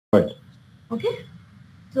Right. Okay.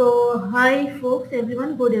 So, hi folks,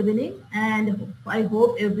 everyone, good evening, and I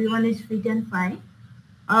hope everyone is fit and fine.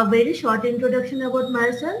 A very short introduction about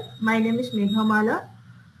myself. My name is Meghamala,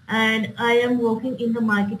 and I am working in the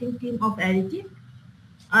marketing team of Aritic.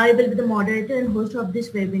 I will be the moderator and host of this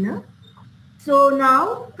webinar. So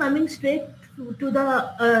now coming straight to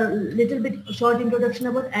the little bit short introduction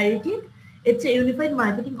about Aritic. It's a unified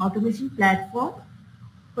marketing automation platform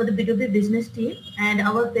for the B2B business team, and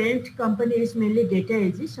our parent company is mainly Data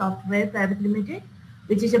Edge Software Private Limited,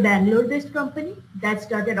 which is a Bangalore-based company that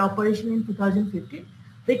started operation in 2015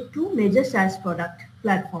 with two major SaaS product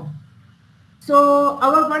platform. So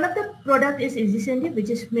our one of the product is Ideation, which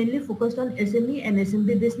is mainly focused on SME and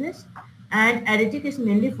SMB business, and Aritic is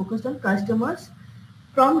mainly focused on customers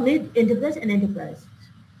from mid enterprise and enterprise.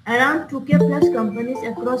 Around 2K plus companies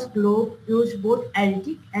across globe use both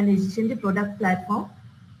Aritic and Ideation product platform.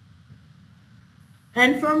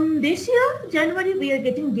 And from this year, January, we are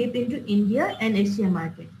getting deep into India and Asia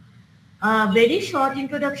market. Very short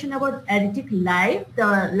introduction about Aritic Live,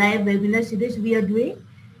 the live webinar series we are doing.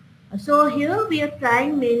 So here we are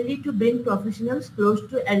trying mainly to bring professionals close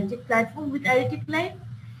to Aritic platform with Aritic Live.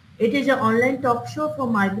 It is an online talk show for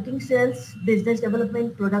marketing, sales, business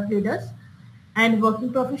development, product leaders, and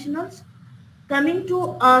working professionals. Coming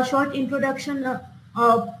to a short introduction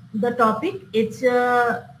of the topic,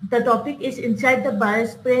 the topic is inside the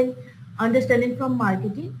buyer's brain, understanding from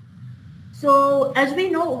marketing. So as we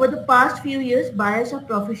know, over the past few years, buyers of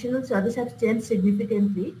professional service have changed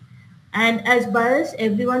significantly. And as buyers,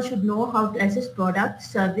 everyone should know how to assess product,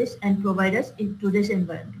 service, and providers in today's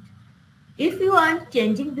environment. If you aren't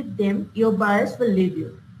changing with them, your buyers will leave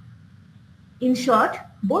you. In short,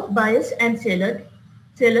 both buyers and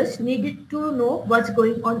sellers needed to know what's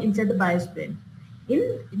going on inside the buyer's brain.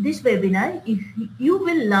 In this webinar, you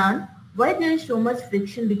will learn why there is so much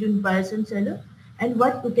friction between buyers and seller and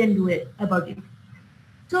what you can do about it.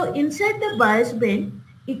 So inside the buyer's brain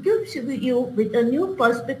equips you with a new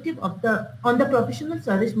perspective on the professional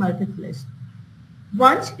service marketplace.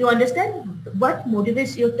 Once you understand what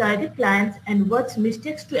motivates your target clients and what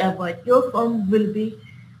mistakes to avoid, your firm will be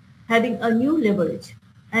having a new leverage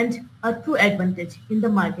and a true advantage in the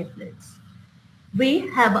marketplace. We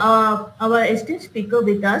have our esteemed speaker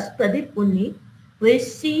with us, Pradip Unni, who is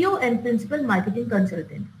CEO and Principal Marketing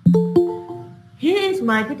Consultant. He is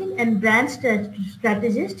marketing and brand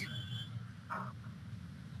strategist,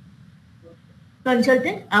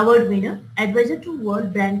 consultant, award winner, advisor to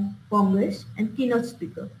World Brand Congress, and keynote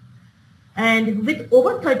speaker. And with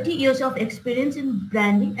over 30 years of experience in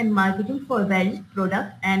branding and marketing for various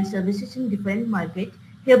products and services in different markets,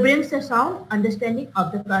 he brings a sound understanding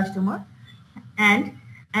of the customer and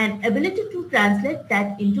an ability to translate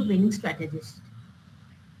that into winning strategies.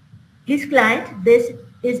 His client base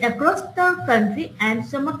is across the country and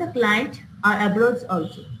some of the clients are abroad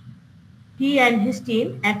also. He and his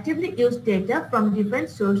team actively use data from different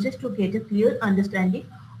sources to get a clear understanding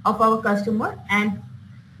of our customer and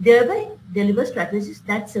thereby deliver strategies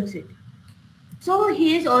that succeed. So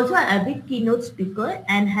he is also a big keynote speaker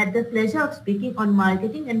and had the pleasure of speaking on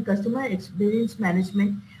marketing and customer experience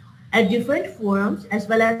management at different forums as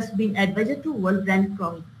well as being advisor to World Brand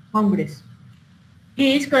Congress.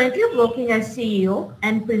 He is currently working as CEO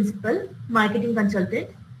and Principal Marketing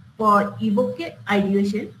Consultant for Evoke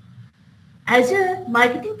Ideation. As a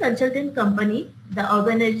marketing consultant company, the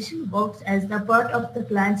organization works as the part of the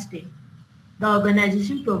client's team. The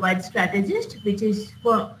organization provides strategists, which is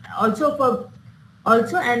also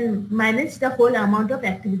and manage the whole amount of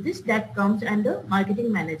activities that comes under marketing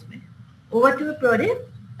management. Over to you, Pradip,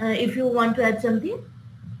 if you want to add something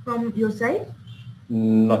from your side.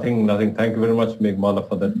 Nothing. Thank you very much, Meghmala,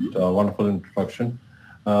 for that wonderful introduction.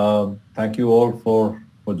 Thank you all for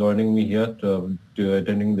joining me here to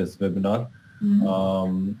attending this webinar.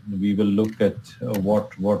 We will look at what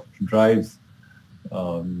drives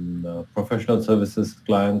professional services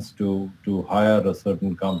clients to hire a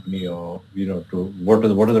certain company, or to what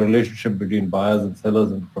is the relationship between buyers and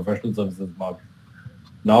sellers in professional services market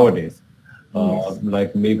nowadays. Yes.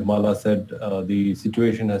 Like Meghmala said, the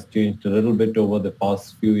situation has changed a little bit over the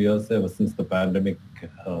past few years, ever since the pandemic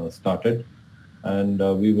started, and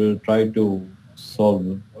we will try to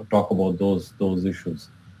talk about those issues.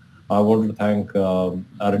 I want to thank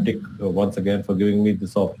Aritic once again for giving me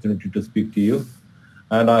this opportunity to speak to you,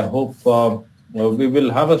 and I hope we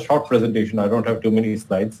will have a short presentation. I don't have too many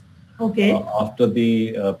slides. Okay. After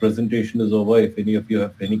the presentation is over, if any of you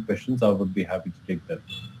have any questions, I would be happy to take them.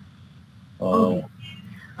 Okay.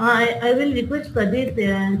 I will request Pradip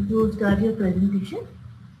to start your presentation.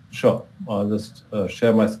 Sure. I'll just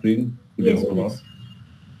share my screen. Yes, please.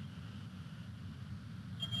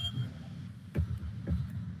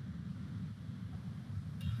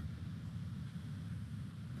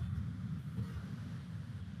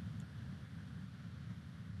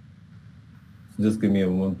 Just give me a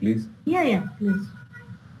moment, please. Yeah, yeah, please.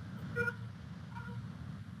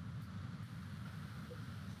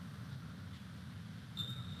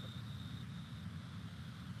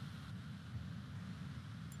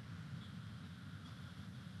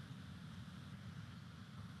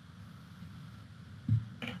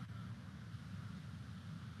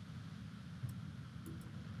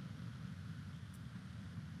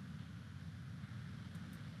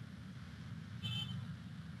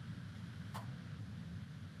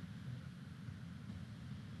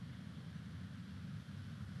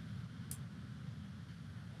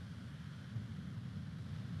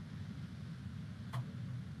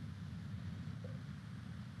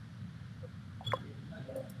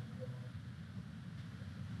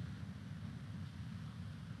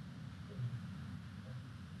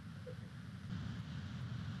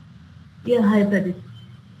 Yeah, hi Pradip.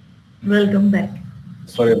 Welcome back.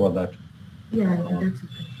 Sorry about that. Yeah, yeah, Uh, that's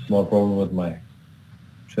okay. Small problem with my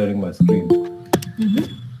sharing my screen.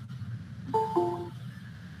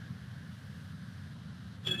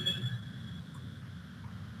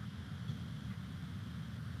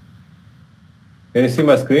 Can you see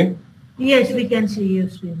my screen? Yes, we can see your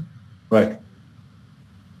screen. Right.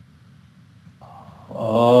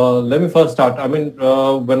 Let me first start. I mean,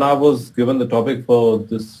 when I was given the topic for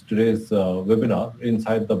this today's webinar,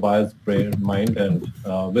 Inside the Buyer's Brain Mind, and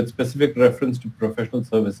with specific reference to professional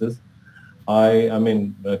services,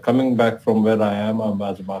 coming back from where I am,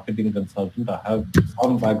 as a marketing consultant, I have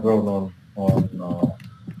some background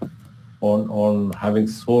on having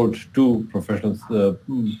sold to professionals,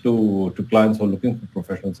 to clients who are looking for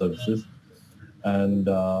professional services. And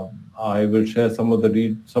I will share some of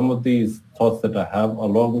these thoughts that I have,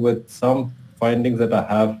 along with some findings that I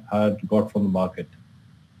have had got from the market.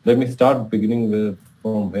 Let me start beginning with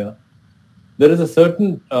from here. There is a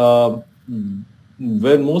certain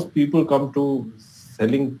where most people come to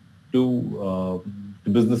selling to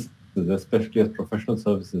businesses, especially as professional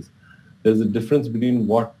services. There's a difference between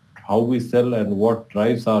how we sell and what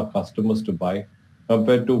drives our customers to buy,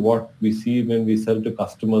 compared to what we see when we sell to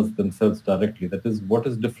customers themselves directly. That is, what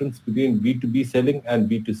is difference between B2B selling and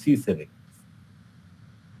B2C selling.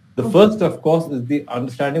 The Okay. first, of course, is the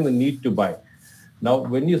understanding the need to buy. Now,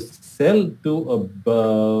 when you sell to a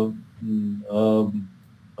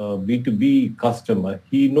B2B customer,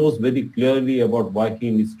 he knows very clearly about why he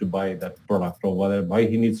needs to buy that product, or why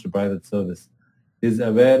he needs to buy that service. His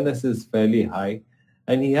awareness is fairly high,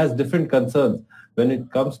 and he has different concerns when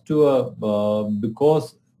it comes to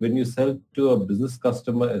because when you sell to a business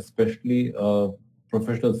customer, especially a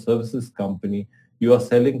professional services company, you are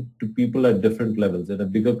selling to people at different levels. In a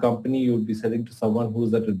bigger company, you would be selling to someone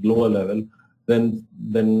who's at a lower level than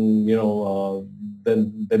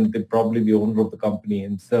probably the owner of the company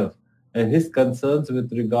himself. And his concerns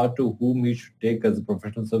with regard to whom he should take as a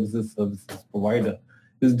professional services provider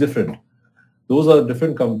is different. Those are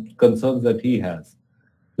different concerns that he has.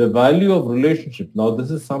 The value of relationship. Now, this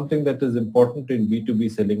is something that is important in B2B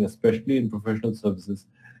selling, especially in professional services,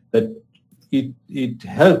 that it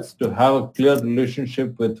helps to have a clear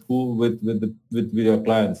relationship with your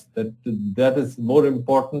clients. That is more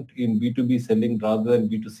important in B2B selling rather than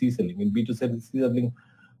B2C selling. In B2C selling,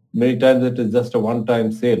 many times it is just a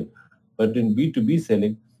one-time sale. But in B2B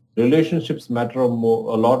selling, relationships matter a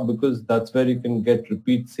lot, because that's where you can get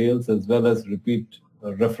repeat sales as well as repeat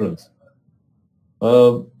referrals.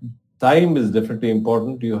 Uh, Time is definitely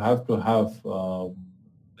important. You have to have.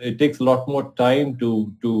 It takes a lot more time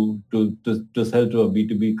to sell to a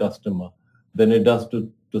B2B customer than it does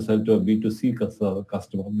to sell to a B2C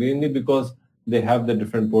customer. Mainly because they have the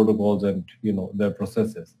different protocols and their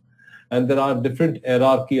processes, and there are different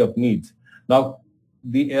hierarchy of needs. Now,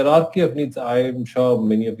 the hierarchy of needs, I am sure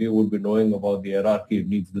many of you would be knowing about the hierarchy of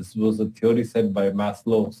needs. This was a theory set by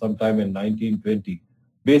Maslow sometime in 1920,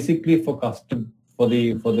 basically for custom for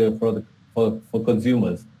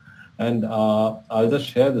consumers. And I'll just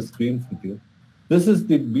share the screen with you. This is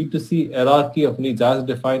the B2C hierarchy of needs as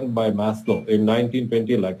defined by Maslow in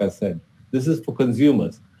 1920. Like I said, this is for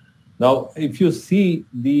consumers. Now, if you see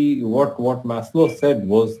what Maslow said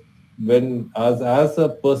was, when as a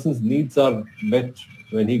person's needs are met,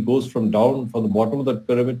 when he goes from the bottom of the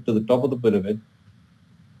pyramid to the top of the pyramid,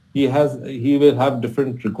 he will have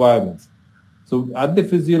different requirements. So at the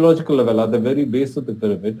physiological level, at the very base of the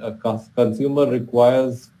pyramid, a consumer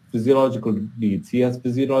requires physiological needs. He has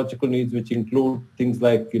physiological needs which include things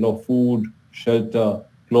like food, shelter,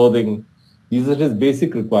 clothing. These are his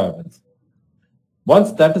basic requirements.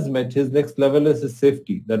 Once that is met, his next level is his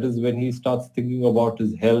safety. That is when he starts thinking about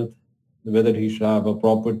his health, whether he should have a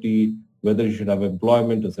property, whether he should have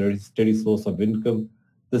employment, a steady source of income.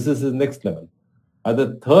 This is his next level. At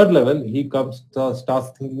the third level, he comes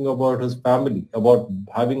starts thinking about his family, about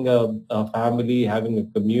having a family, having a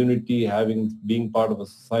community, having being part of a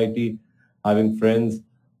society, having friends.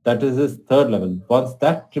 That is his third level. Once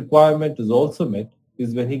that requirement is also met,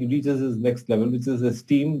 is when he reaches his next level, which is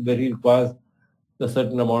esteem, where he requires a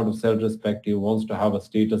certain amount of self-respect. He wants to have a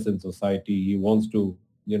status in society. He wants to,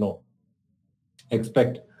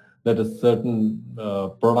 expect that a certain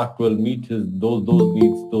product will meet his those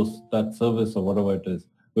needs, those that service or whatever it is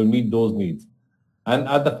will meet those needs. And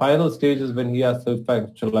at the final stage is when he has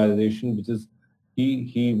self-actualization, which is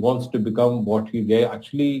he wants to become what he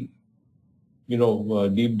actually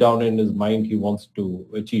deep down in his mind he wants to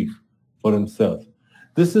achieve for himself.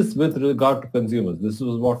 This is with regard to consumers. This is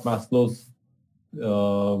what Maslow's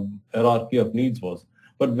hierarchy of needs was.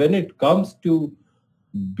 But when it comes to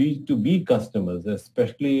B2B customers,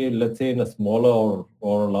 especially let's say in a smaller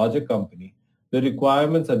or a larger company, the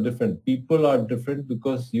requirements are different. People are different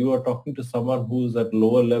because you are talking to someone who's at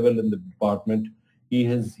lower level in the department.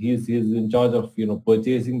 He's in charge of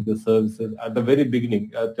purchasing the services at the very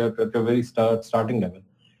beginning, at a very starting level.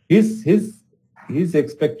 His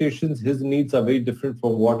expectations, his needs are very different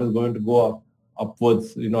from what is going to go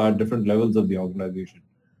upwards, at different levels of the organization.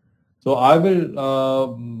 So I'll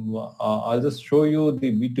just show you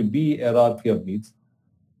the B2B hierarchy of needs.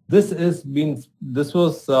 This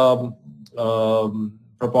was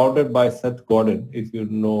propounded by Seth Godin, if you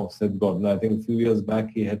know Seth Godin. I think a few years back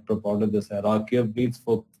he had propounded this hierarchy of needs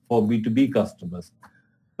for B2B customers.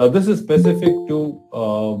 Now this is specific to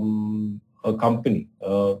a company,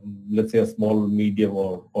 let's say a small, medium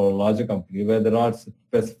or a larger company where there are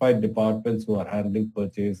specified departments who are handling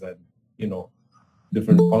purchase and,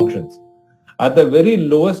 different functions. At the very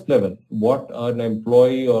lowest level, what an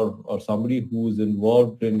employee or somebody who is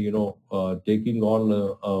involved in, taking on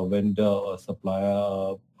a vendor, a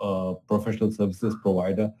supplier, a professional services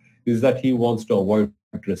provider, is that he wants to avoid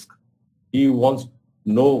risk. He wants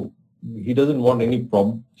no, he doesn't want any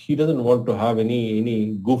problem. He doesn't want to have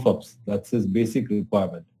any goof ups. That's his basic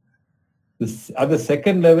requirement. At the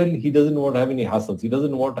second level, he doesn't want to have any hassles. He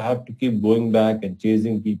doesn't want to have to keep going back and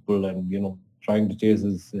chasing people and, trying to chase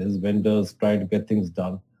his vendors, trying to get things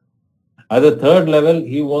done. At the third level,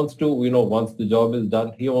 he wants to, once the job is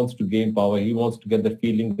done, he wants to gain power. He wants to get the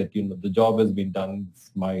feeling that, the job has been done.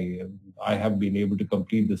 I have been able to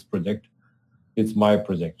complete this project. It's my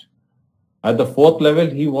project. At the fourth level,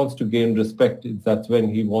 he wants to gain respect. That's when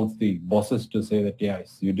he wants the bosses to say that,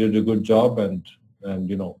 yes, you did a good job and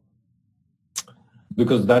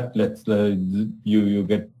because that lets you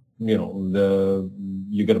get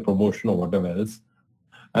you get a promotion or whatever else.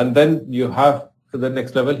 And then you have to the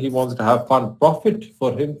next level, he wants to have fun. Profit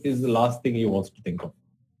for him is the last thing he wants to think of.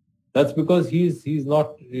 That's because he's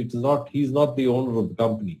not the owner of the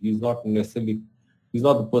company. He's not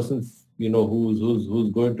the person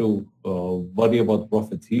who's going to worry about the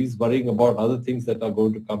profits. He's worrying about other things that are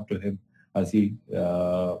going to come to him as he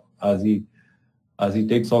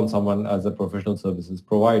takes on someone as a professional services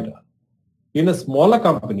provider. In a smaller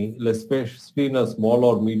company, especially in a small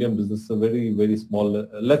or medium business, a very, very small,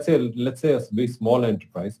 let's say a very small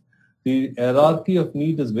enterprise, the hierarchy of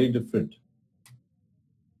need is very different.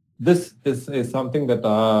 This is something that,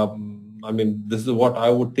 this is what I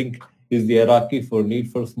would think is the hierarchy for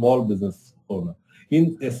need for a small business owner.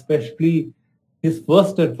 Especially his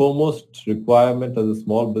first and foremost requirement as a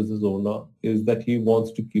small business owner is that he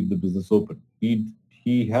wants to keep the business open.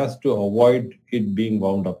 He has to avoid it being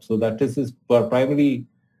wound up. So that is his primary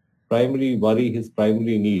worry, his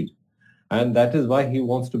primary need. And that is why he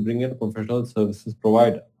wants to bring in a professional services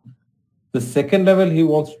provider. The second level he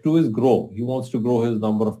wants to do is grow. He wants to grow his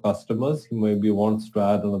number of customers. He maybe wants to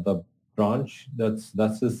add another branch. That's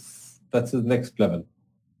his next level.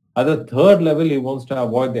 At the third level, he wants to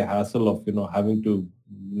avoid the hassle of having to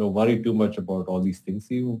worry too much about all these things.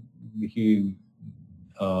 He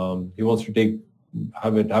wants to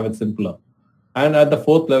have it simpler. And at the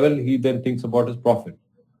fourth level, he then thinks about his profit.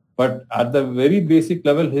 But at the very basic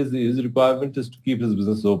level, his requirement is to keep his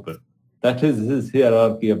business open. That is his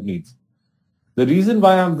hierarchy of needs. The reason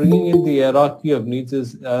why I'm bringing in the hierarchy of needs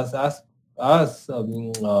is as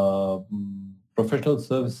professional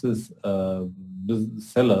services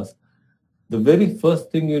sellers, the very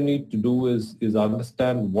first thing you need to do is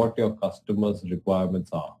understand what your customers'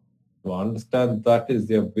 requirements are. To understand that is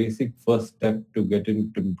their basic first step to get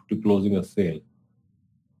into closing a sale.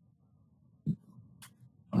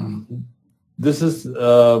 This is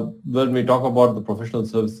when we talk about the professional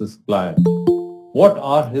services client. What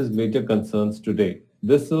are his major concerns today?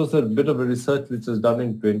 This was a bit of a research which was done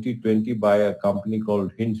in 2020 by a company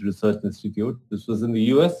called Hinge Research Institute. This was in the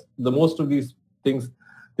US. The most of these things,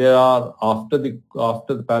 there are after the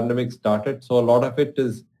pandemic started. So a lot of it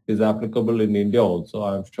is applicable in India also.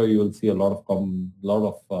 I'm sure you will see a lot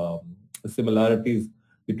of similarities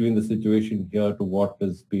between the situation here to what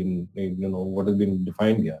has been, what has been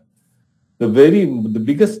defined here. The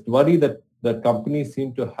biggest worry that companies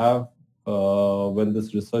seem to have when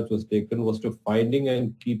this research was taken was to finding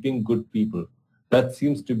and keeping good people. That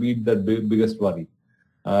seems to be the biggest worry.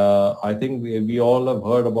 I think we all have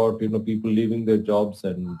heard about people leaving their jobs,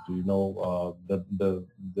 and the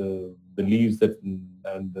leaves that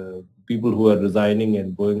and the people who are resigning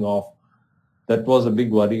and going off. That was a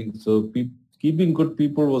big worry. So keeping good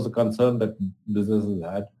people was a concern that businesses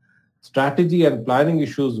had. Strategy and planning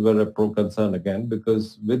issues were a pro concern again,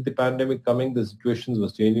 because with the pandemic coming, the situations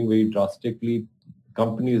was changing very drastically.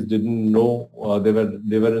 Companies didn't know, they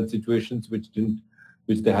were in situations which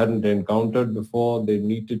they hadn't encountered before. They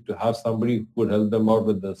needed to have somebody who could help them out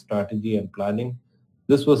with the strategy and planning.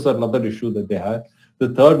 This was another issue that they had. The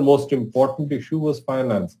third most important issue was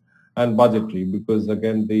finance and budgetary, because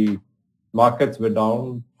again the markets were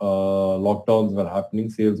down, lockdowns were happening,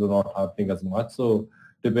 sales were not happening as much. So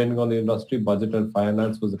depending on the industry, budget and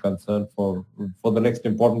finance was a concern for the next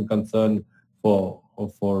important concern for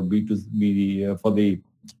B2B, for the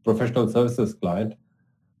professional services client.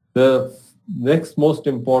 The next most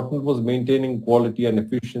important was maintaining quality and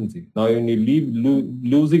efficiency. Now, when you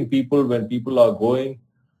losing people when people are going,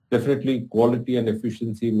 definitely quality and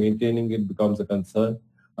efficiency, maintaining it becomes a concern.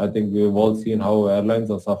 I think we've all seen how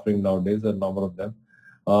airlines are suffering nowadays, a number of them.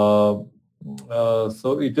 So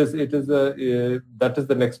that is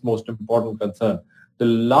the next most important concern. The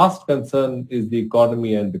last concern is the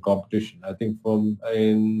economy and the competition. I think once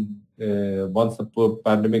the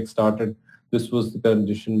pandemic started, this was the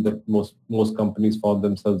condition that most companies found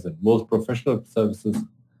themselves in. Most clients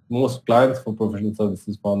for professional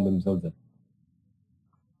services found themselves in.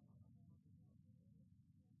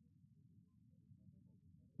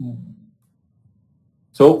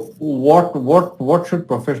 So what should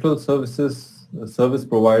professional service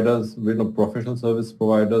providers, professional service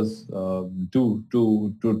providers do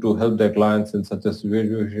to help their clients in such a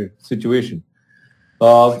situation?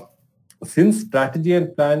 Since strategy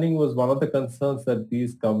and planning was one of the concerns that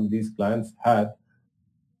these clients had,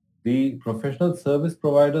 the professional service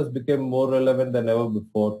providers became more relevant than ever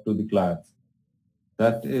before to the clients.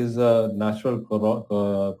 That is a natural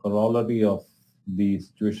corollary of the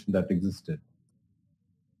situation that existed.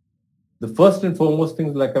 The first and foremost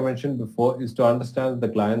thing, like I mentioned before, is to understand the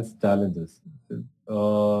client's challenges.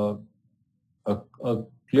 A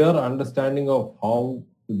clear understanding of how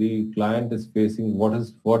the client is facing, what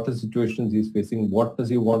is situations he's facing, what does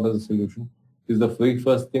he want as a solution, is the very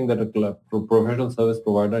first thing that a professional service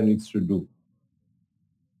provider needs to do.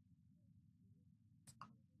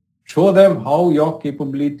 Show them how your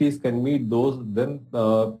capabilities can meet those, then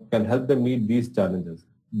can help them meet these challenges.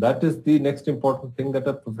 That is the next important thing that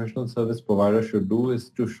a professional service provider should do, is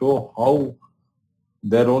to show how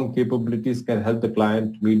their own capabilities can help the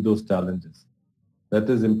client meet those challenges. That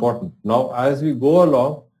is important. Now, as we go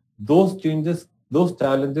along, those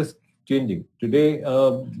challenges changing. Today,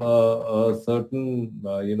 a certain,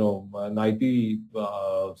 an IT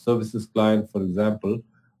services client, for example,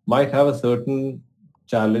 might have a certain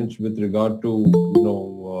challenge with regard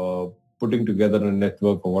to, putting together a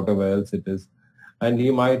network or whatever else it is. And he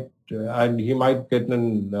might get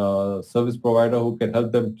a service provider who can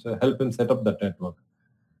help him set up that network.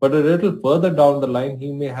 But a little further down the line,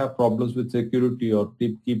 he may have problems with security or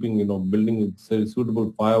keeping, building a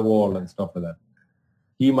suitable firewall and stuff like that.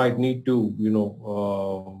 He might need to,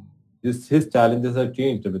 his challenges have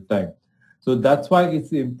changed with time. So that's why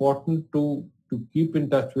it's important to keep in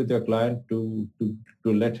touch with your client, to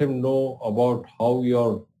let him know about how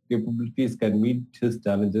your capabilities can meet his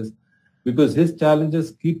challenges, because his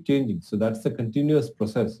challenges keep changing. So that's a continuous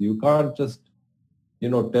process. You can't just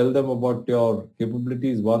tell them about your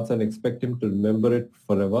capabilities once and expect him to remember it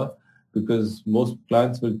forever, because most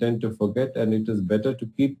clients will tend to forget, and it is better to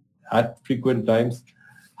keep at frequent times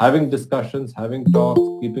having discussions, having talks,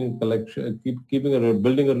 building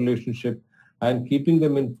a relationship, and keeping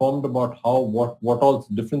them informed about what all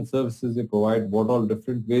different services you provide, what all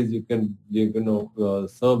different ways you can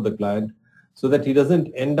serve the client, so that he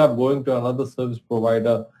doesn't end up going to another service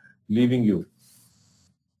provider, leaving you.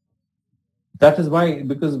 That is why,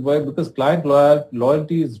 because client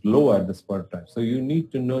loyalty is low at this point in time. So you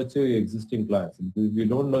need to nurture your existing clients. Because if you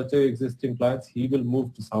don't nurture your existing clients, he will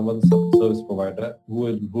move to some other service provider who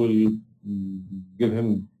will give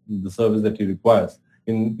him the service that he requires.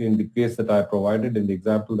 In the case that I provided, in the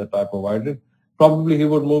example that I provided, probably he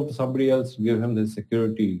would move to somebody else to give him the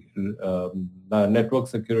security, the network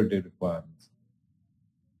security requirements.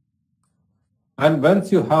 And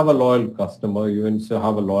once you have a loyal customer, once you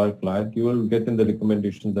have a loyal client, you will get in the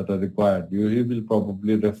recommendations that are required. He will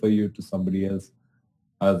probably refer you to somebody else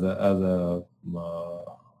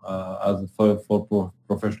for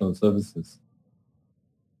professional services.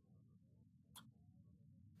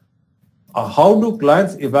 How do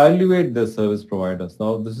clients evaluate their service providers?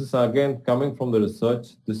 Now, this is again coming from the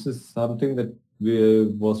research. This is something that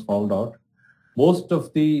was found out. Most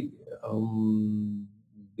of the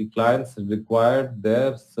clients required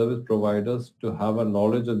their service providers to have a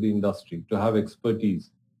knowledge of the industry, to have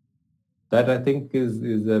expertise. That I think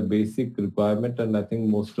is a basic requirement, and I think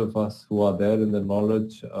most of us who are there in the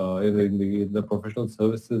knowledge in the professional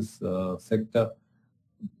services sector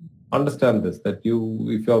understand this. That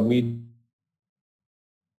if you're meeting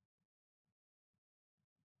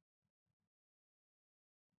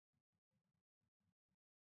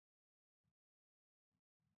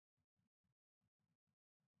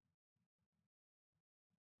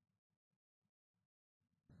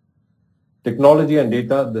technology and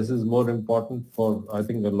data, this is more important for, I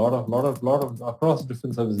think, a lot of across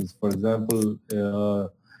different services. For example,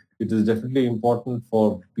 it is definitely important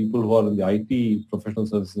for people who are in the IT professional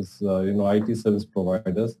services, IT service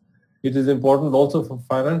providers. It is important also for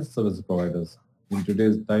finance service providers in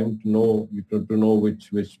today's time to know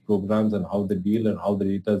which programs and how they deal and how the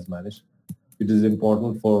data is managed. It is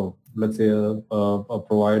important for, let's say, a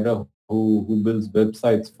provider who builds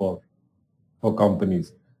websites for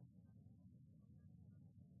companies.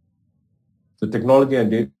 So technology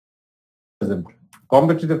and data is important.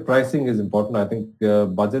 Competitive pricing is important. I think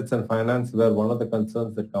budgets and finance were one of the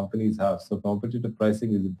concerns that companies have. So competitive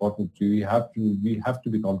pricing is important. We have to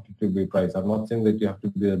be competitively priced. I'm not saying that you have to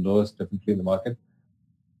be the lowest definitely in the market,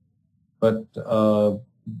 but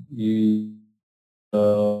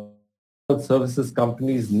services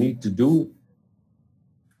companies need to do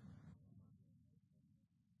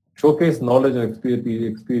showcase knowledge and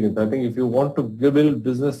experience. I think if you want to build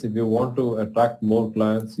business, if you want to attract more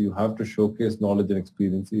clients, you have to showcase knowledge and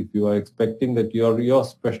experience. If you are expecting that you're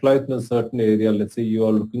specialized in a certain area, let's say you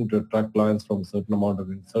are looking to attract clients from a certain amount of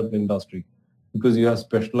certain industry, because you have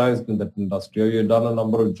specialized in that industry or you've done a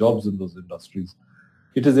number of jobs in those industries,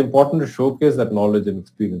 it is important to showcase that knowledge and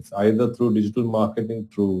experience either through digital marketing,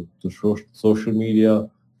 through social media,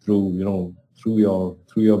 through your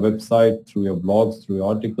website, through your blogs, through your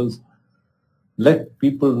articles. Let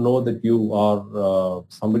people know that you are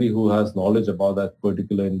somebody who has knowledge about that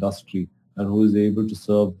particular industry and who is able to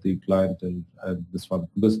serve the client and this one.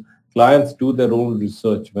 Because clients do their own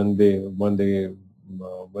research when they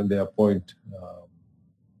appoint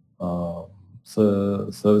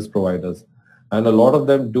service providers, and a lot of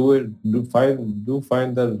them do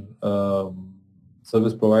find their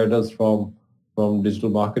service providers from digital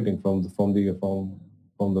marketing, from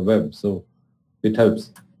the web. So it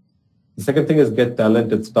helps. The second thing is get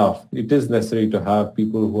talented staff. It is necessary to have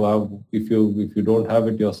people who have. If you don't have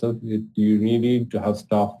it yourself, you need to have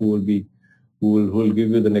staff who will give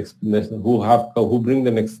you the next, who bring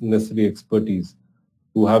the next necessary expertise,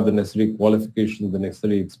 who have the necessary qualifications, the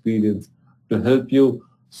necessary experience to help you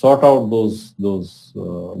sort out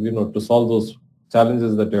to solve those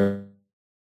challenges that you're